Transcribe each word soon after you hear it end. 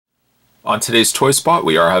On today's Toy Spot,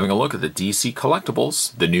 we are having a look at the DC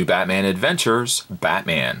Collectibles, The New Batman Adventures,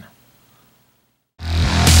 Batman.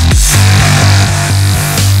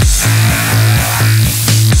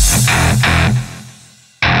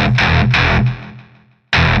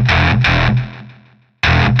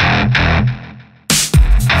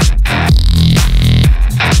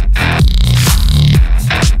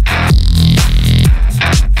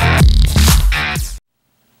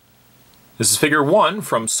 This is figure 1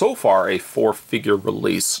 from so far a 4-figure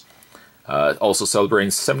release, also celebrating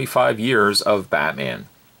 75 years of Batman.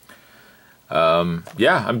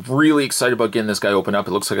 Yeah, I'm really excited about getting this guy opened up.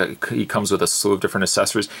 It looks like he comes with a slew of different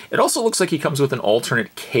accessories. It also looks like he comes with an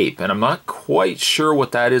alternate cape, and I'm not quite sure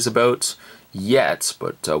what that is about yet,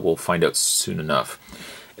 but we'll find out soon enough.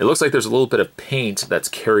 It looks like there's a little bit of paint that's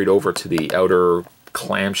carried over to the outer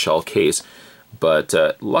clamshell case, but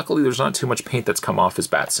luckily there's not too much paint that's come off his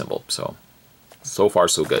bat symbol, so far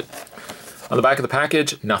so good. On the back of the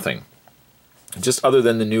package, nothing. Just other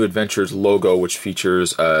than the New Adventures logo, which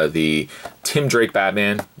features the Tim Drake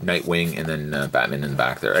Batman, Nightwing, and then Batman in the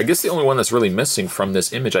back there. I guess the only one that's really missing from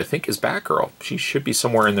this image, I think, is Batgirl. She should be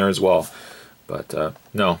somewhere in there as well. But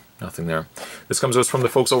no, nothing there. This comes to us from the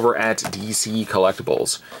folks over at DC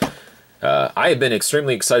Collectibles. I have been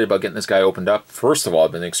extremely excited about getting this guy opened up. First of all,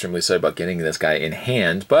 I've been extremely excited about getting this guy in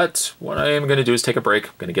hand, but what I am going to do is take a break.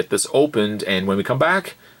 I'm going to get this opened, and when we come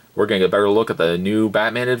back, we're going to get a better look at the new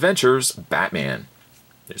Batman Adventures, Batman.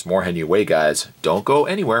 There's more heading your way, guys. Don't go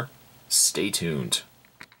anywhere. Stay tuned.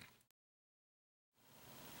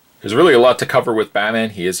 There's really a lot to cover with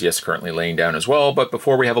Batman. He is, yes, currently laying down as well. But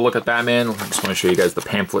before we have a look at Batman, I just want to show you guys the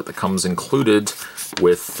pamphlet that comes included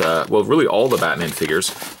with, well, really all the Batman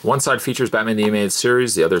figures. One side features Batman the Animated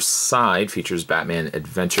Series. The other side features Batman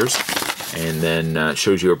Adventures. And then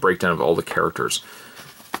shows you a breakdown of all the characters.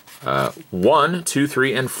 1, 2,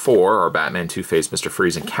 3, and 4 are Batman, Two-Face, Mr.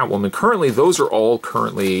 Freeze, and Catwoman. Currently, those are all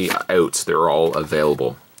currently out. They're all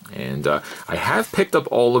available. And I have picked up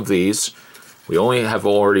all of these. We only have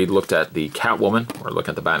already looked at the Catwoman. We're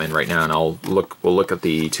looking at the Batman right now, and we'll look at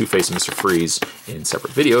the Two-Face and Mr. Freeze in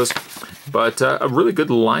separate videos. But a really good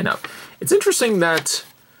lineup. It's interesting that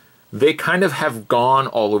they kind of have gone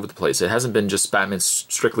all over the place. It hasn't been just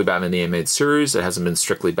strictly Batman the Animated Series. It hasn't been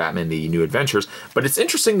strictly Batman the New Adventures. But it's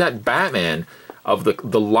interesting that Batman, of the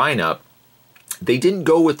lineup, they didn't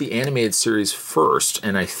go with the animated series first.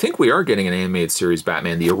 And I think we are getting an animated series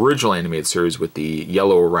Batman, the original animated series with the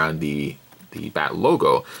yellow around the Bat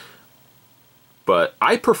logo. But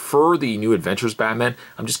I prefer the New Adventures Batman.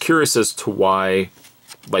 I'm just curious as to why,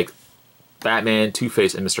 like, Batman,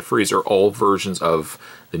 Two-Face, and Mr. Freeze are all versions of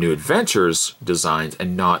the New Adventures designs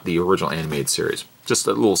and not the original animated series. Just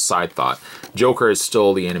a little side thought. Joker is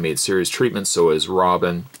still the animated series treatment, so is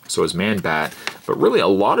Robin, so is Man-Bat, but really a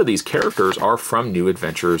lot of these characters are from New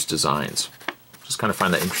Adventures designs. Just kind of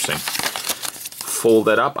find that interesting. Fold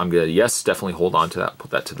that up. I'm going to, yes, definitely hold on to that,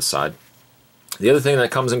 put that to the side. The other thing that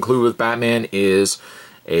comes included with Batman is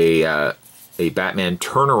a Batman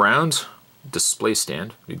turnaround display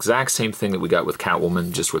stand. The exact same thing that we got with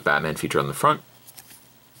Catwoman, just with Batman featured on the front.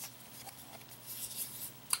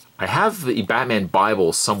 I have the Batman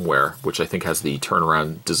Bible somewhere, which I think has the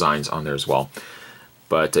turnaround designs on there as well.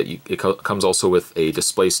 But it comes also with a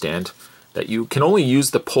display stand that you can only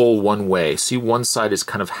use the pole one way. See, one side is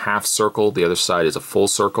kind of half circle, the other side is a full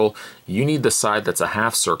circle. You need the side that's a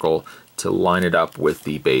half circle to line it up with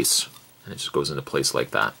the base, and it just goes into place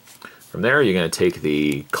like that. From there, you're going to take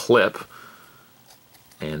the clip,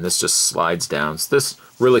 and this just slides down. So this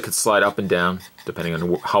really could slide up and down, depending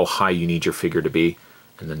on how high you need your figure to be.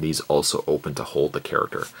 And then these also open to hold the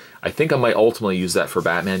character. I think I might ultimately use that for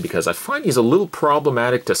Batman because I find he's a little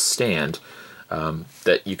problematic to stand.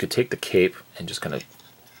 That you could take the cape and just kind of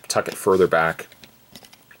tuck it further back,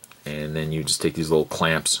 and then you just take these little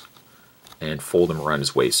clamps and fold them around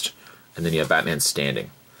his waist. And then you have Batman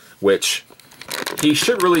standing, which he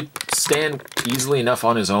should really stand easily enough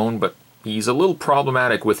on his own, but he's a little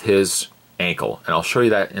problematic with his ankle, and I'll show you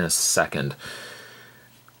that in a second.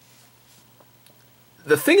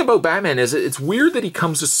 The thing about Batman is it's weird that he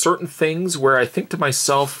comes with certain things where I think to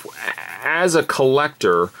myself, as a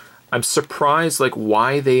collector, I'm surprised like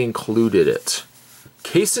why they included it.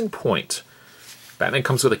 Case in point, Batman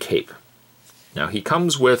comes with a cape. Now he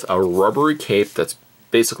comes with a rubbery cape that's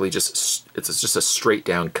basically just a straight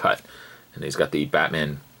down cut, and he's got the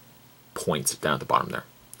Batman points down at the bottom there.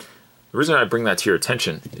 The reason I bring that to your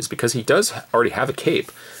attention is because he does already have a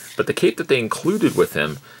cape, but the cape that they included with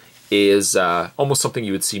him is almost something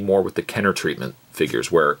you would see more with the Kenner treatment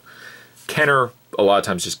figures, where Kenner a lot of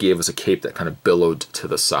times just gave us a cape that kind of billowed to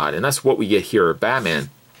the side, and that's what we get here at Batman.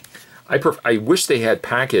 I wish they had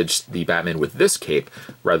packaged the Batman with this cape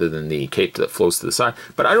rather than the cape that flows to the side,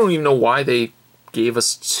 but I don't even know why they gave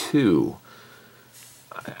us two.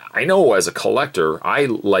 I know as a collector, I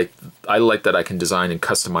like that I can design and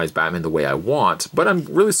customize Batman the way I want, but I'm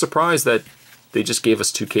really surprised that they just gave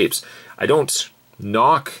us two capes. I don't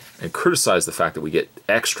knock and criticize the fact that we get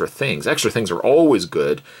extra things. Extra things are always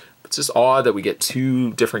good, but it's just odd that we get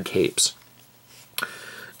two different capes.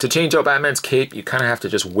 To change out Batman's cape, you kind of have to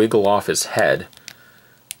just wiggle off his head.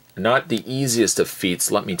 Not the easiest of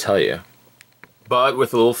feats, let me tell you. But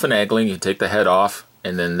with a little finagling, you take the head off,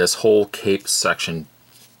 and then this whole cape section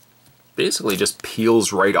basically just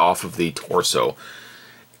peels right off of the torso.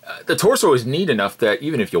 The torso is neat enough that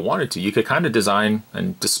even if you wanted to, you could kind of design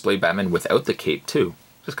and display Batman without the cape too.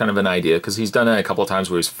 Just kind of an idea, because he's done it a couple of times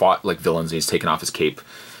where he's fought like villains and he's taken off his cape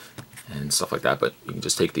and stuff like that. But you can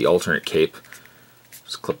just take the alternate cape,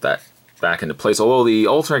 just clip that back into place. Although the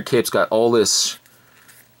alternate cape's got all this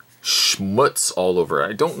schmutz all over it.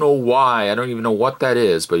 I don't know why, I don't even know what that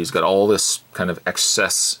is, but he's got all this kind of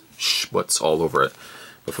excess schmutz all over it.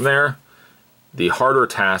 But from there, the harder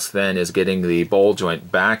task then is getting the ball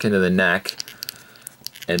joint back into the neck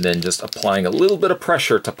and then just applying a little bit of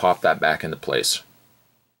pressure to pop that back into place.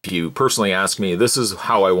 If you personally ask me, this is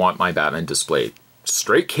how I want my Batman displayed.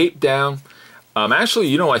 Straight cape down. Actually,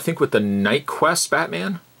 you know, I think with the Night Quest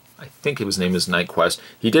Batman, I think his name is Night Quest,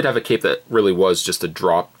 he did have a cape that really was just a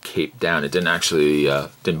drop cape down. It didn't actually,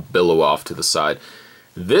 didn't billow off to the side.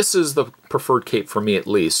 This is the preferred cape for me at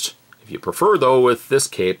least. If you prefer though with this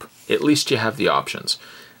cape, at least you have the options.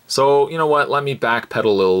 So, you know what, let me backpedal a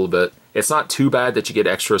little bit. It's not too bad that you get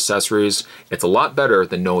extra accessories. It's a lot better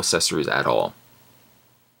than no accessories at all.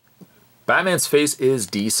 Batman's face is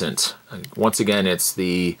decent. Once again, it's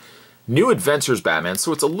the New Adventures Batman,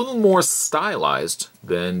 so it's a little more stylized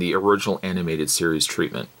than the original animated series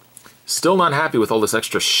treatment. Still not happy with all this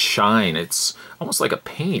extra shine. It's almost like a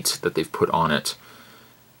paint that they've put on it.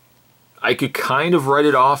 I could kind of write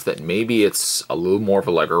it off that maybe it's a little more of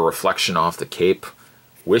a reflection off the cape.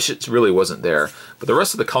 Wish it really wasn't there. But the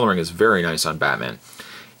rest of the coloring is very nice on Batman.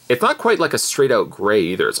 It's not quite like a straight out gray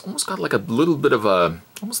either. It's almost got like a little bit of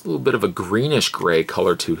a greenish gray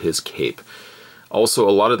color to his cape. Also,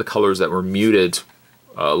 a lot of the colors that were muted,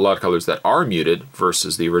 a lot of colors that are muted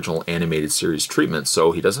versus the original animated series treatment.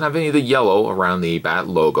 So he doesn't have any of the yellow around the Bat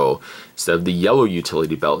logo. Instead of the yellow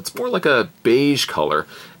utility belt, it's more like a beige color.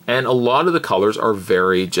 And a lot of the colors are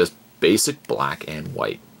very just basic black and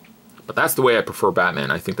white. But that's the way I prefer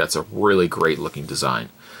Batman. I think that's a really great looking design.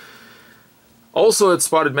 Also, at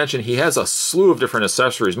Spotted mentioned, he has a slew of different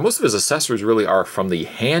accessories. Most of his accessories really are from the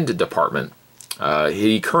hand department.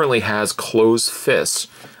 He currently has closed fists.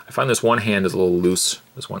 I find this one hand is a little loose.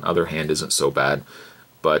 This one other hand isn't so bad.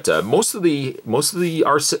 But most of the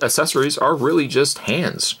accessories are really just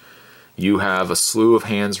hands. You have a slew of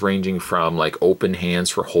hands ranging from like open hands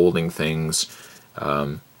for holding things.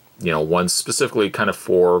 You know, one specifically kind of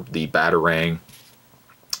for the Batarang.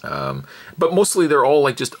 But mostly they're all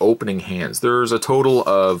like just opening hands. There's a total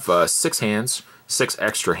of 6 hands, 6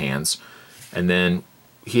 extra hands. And then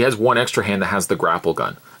he has one extra hand that has the grapple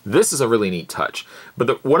gun. This is a really neat touch.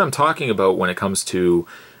 But what I'm talking about when it comes to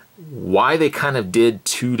why they kind of did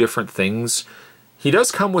 2 different things, he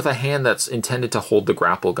does come with a hand that's intended to hold the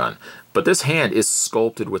grapple gun. But this hand is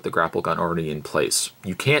sculpted with the grapple gun already in place.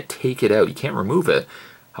 You can't take it out. You can't remove it.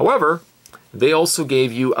 However, they also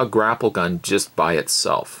gave you a grapple gun just by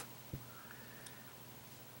itself.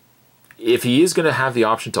 If he is going to have the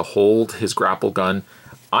option to hold his grapple gun,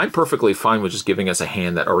 I'm perfectly fine with just giving us a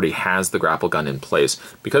hand that already has the grapple gun in place,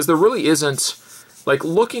 because there really isn't, like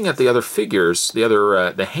looking at the other figures,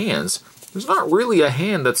 the hands, there's not really a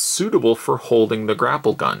hand that's suitable for holding the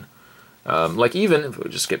grapple gun. Like even, if we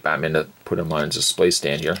just get Batman to put him on his display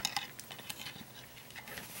stand here.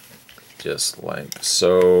 Just like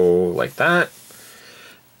so, like that.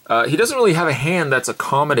 He doesn't really have a hand that's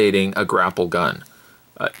accommodating a grapple gun.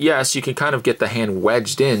 Yes, you can kind of get the hand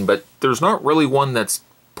wedged in, but there's not really one that's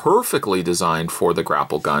perfectly designed for the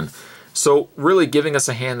grapple gun. So really giving us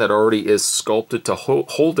a hand that already is sculpted to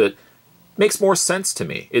hold it makes more sense to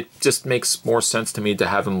me. It just makes more sense to me to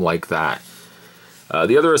have him like that.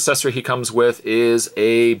 The other accessory he comes with is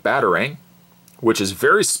a Batarang, which is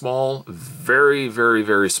very small, very, very,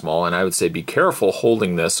 very small, and I would say be careful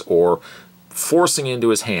holding this or forcing into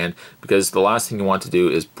his hand, because the last thing you want to do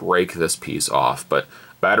is break this piece off. But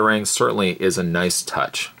Batarang certainly is a nice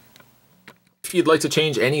touch. If you'd like to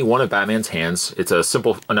change any one of Batman's hands, it's a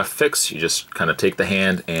simple enough fix. You just kind of take the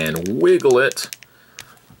hand and wiggle it.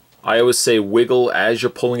 I always say wiggle as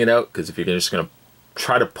you're pulling it out, because if you're just going to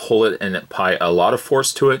try to pull it and apply a lot of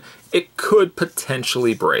force to it, it could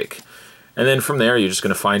potentially break. And then from there, you're just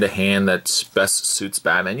going to find a hand that best suits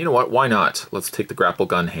Batman. You know what? Why not? Let's take the grapple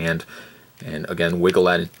gun hand and again wiggle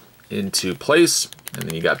that into place, and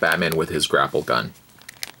then you got Batman with his grapple gun.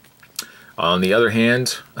 On the other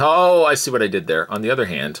hand, oh, I see what I did there. On the other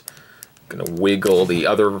hand, I'm going to wiggle the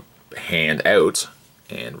other hand out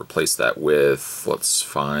and replace that with, let's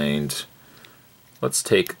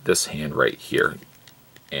take this hand right here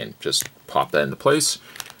and just pop that into place.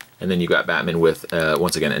 And then you got Batman with,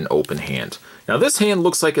 once again, an open hand. Now this hand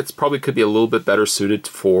looks like it's probably could be a little bit better suited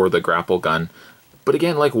for the grapple gun. But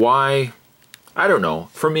again, like why? I don't know.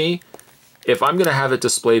 For me, if I'm going to have it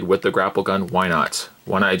displayed with the grapple gun, why not?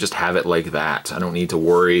 Why not just have it like that? I don't need to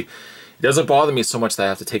worry. It doesn't bother me so much that I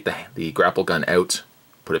have to take the grapple gun out,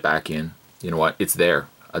 put it back in. You know what? It's there.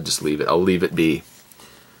 I'll just leave it. I'll leave it be.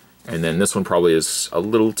 And then this one probably is a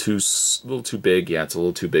little too big. Yeah, it's a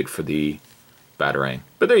little too big for the Batarang.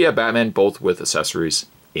 But there you have Batman, both with accessories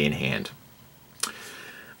in hand.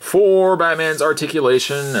 For Batman's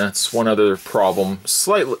articulation, that's one other problem,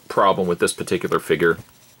 slight problem with this particular figure.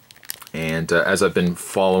 And as I've been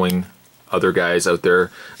following other guys out there,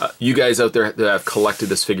 you guys out there that have collected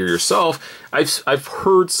this figure yourself, I've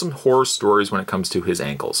heard some horror stories when it comes to his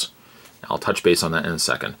ankles. I'll touch base on that in a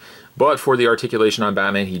second. But for the articulation on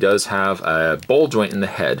Batman, he does have a ball joint in the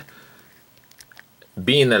head.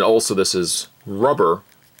 Being that also this is rubber,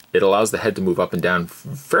 it allows the head to move up and down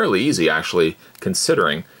fairly easy, actually,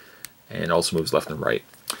 considering, and also moves left and right.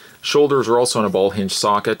 Shoulders are also on a ball hinge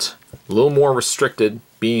socket, a little more restricted,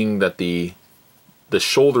 being that the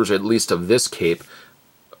shoulders, at least of this cape,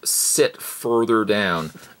 sit further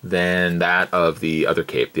down than that of the other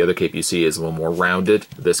cape. The other cape you see is a little more rounded.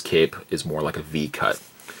 This cape is more like a V cut.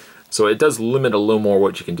 So it does limit a little more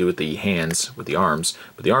what you can do with the hands, with the arms,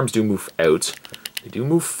 but the arms do move out. They do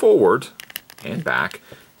move forward and back,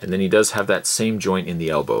 and then he does have that same joint in the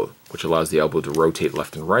elbow, which allows the elbow to rotate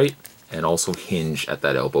left and right and also hinge at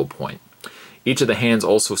that elbow point. Each of the hands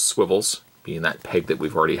also swivels, being that peg that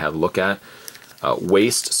we've already had a look at.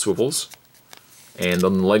 Waist swivels, and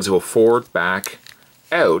then the legs go forward, back,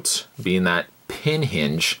 out, being that pin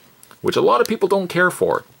hinge, which a lot of people don't care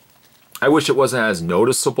for. I wish it wasn't as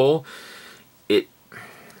noticeable. It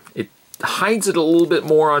hides it a little bit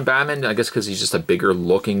more on Batman, I guess because he's just a bigger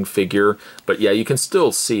looking figure. But yeah, you can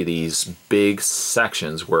still see these big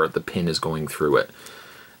sections where the pin is going through it.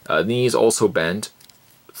 Knees also bend.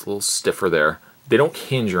 It's a little stiffer there. They don't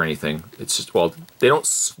hinge or anything. It's just, well, they don't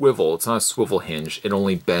swivel. It's not a swivel hinge. It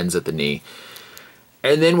only bends at the knee.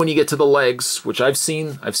 And then when you get to the legs, which I've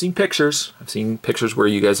seen pictures. I've seen pictures where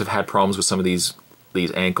you guys have had problems with some of these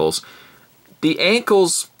ankles. The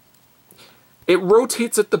ankles, it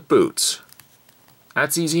rotates at the boots.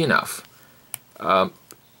 That's easy enough. And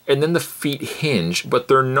then the feet hinge, but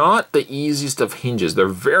they're not the easiest of hinges. They're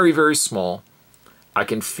very, very small. I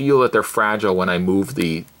can feel that they're fragile when I move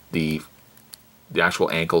the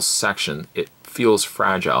actual ankle section. It feels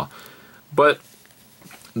fragile. But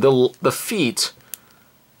the feet,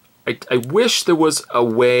 I wish there was a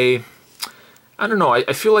way. I don't know,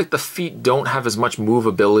 I feel like the feet don't have as much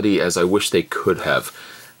movability as I wish they could have.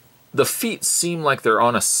 The feet seem like they're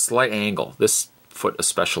on a slight angle, this foot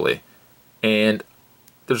especially. And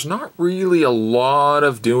there's not really a lot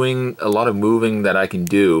of moving that I can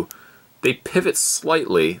do. They pivot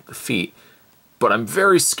slightly, the feet, but I'm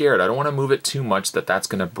very scared. I don't want to move it too much that's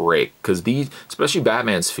going to break. Because these, especially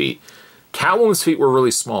Batman's feet, Catwoman's feet were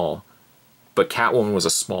really small, but Catwoman was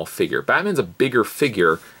a small figure. Batman's a bigger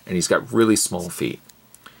figure, and he's got really small feet.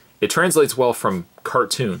 It translates well from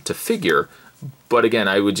cartoon to figure, but again,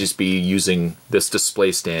 I would just be using this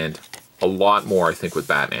display stand a lot more, I think, with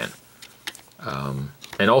Batman.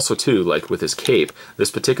 And also, too, like with his cape,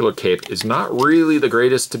 this particular cape is not really the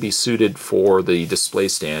greatest to be suited for the display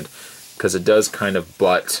stand, because it does kind of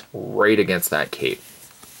butt right against that cape.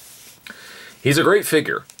 He's a great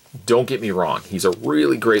figure. Don't get me wrong. He's a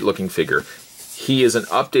really great looking figure. He is an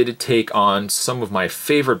updated take on some of my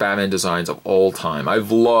favorite Batman designs of all time.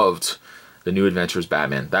 I've loved the New Adventures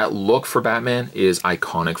Batman. That look for Batman is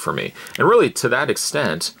iconic for me. And really, to that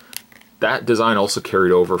extent, that design also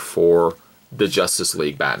carried over for the Justice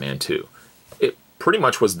League Batman too. It pretty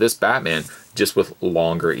much was this Batman, just with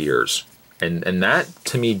longer ears. And that,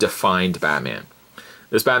 to me, defined Batman.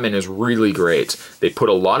 This Batman is really great. They put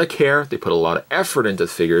a lot of care, they put a lot of effort into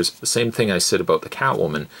the figures. The same thing I said about the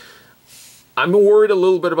Catwoman. I'm worried a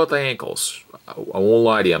little bit about the ankles. I won't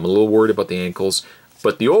lie to you, I'm a little worried about the ankles.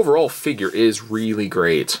 But the overall figure is really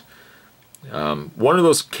great. One of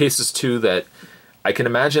those cases, too, that I can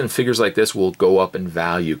imagine figures like this will go up in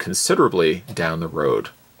value considerably down the road.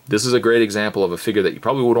 This is a great example of a figure that you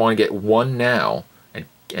probably would want to get one now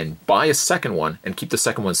and buy a second one and keep the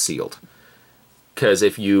second one sealed. Because I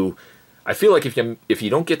feel like if you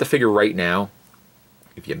don't get the figure right now,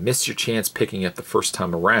 if you miss your chance picking it the first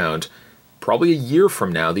time around, probably a year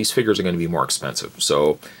from now, these figures are going to be more expensive.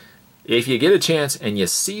 So if you get a chance and you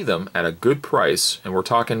see them at a good price, and we're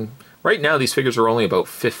talking, right now these figures are only about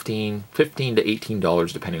 $15 to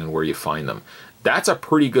 $18 depending on where you find them. That's a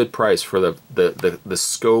pretty good price for the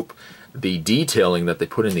scope, the detailing that they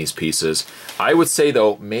put in these pieces. I would say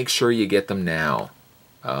though, make sure you get them now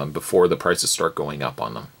before the prices start going up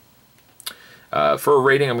on them. For a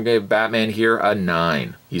rating, I'm going to give Batman here a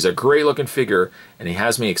 9. He's a great looking figure, and he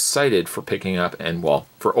has me excited for picking up, and well,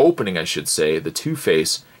 for opening, I should say, the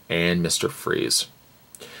Two-Face and Mr. Freeze.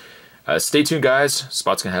 Stay tuned, guys.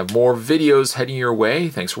 Spot's going to have more videos heading your way.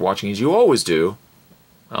 Thanks for watching, as you always do.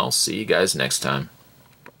 I'll see you guys next time.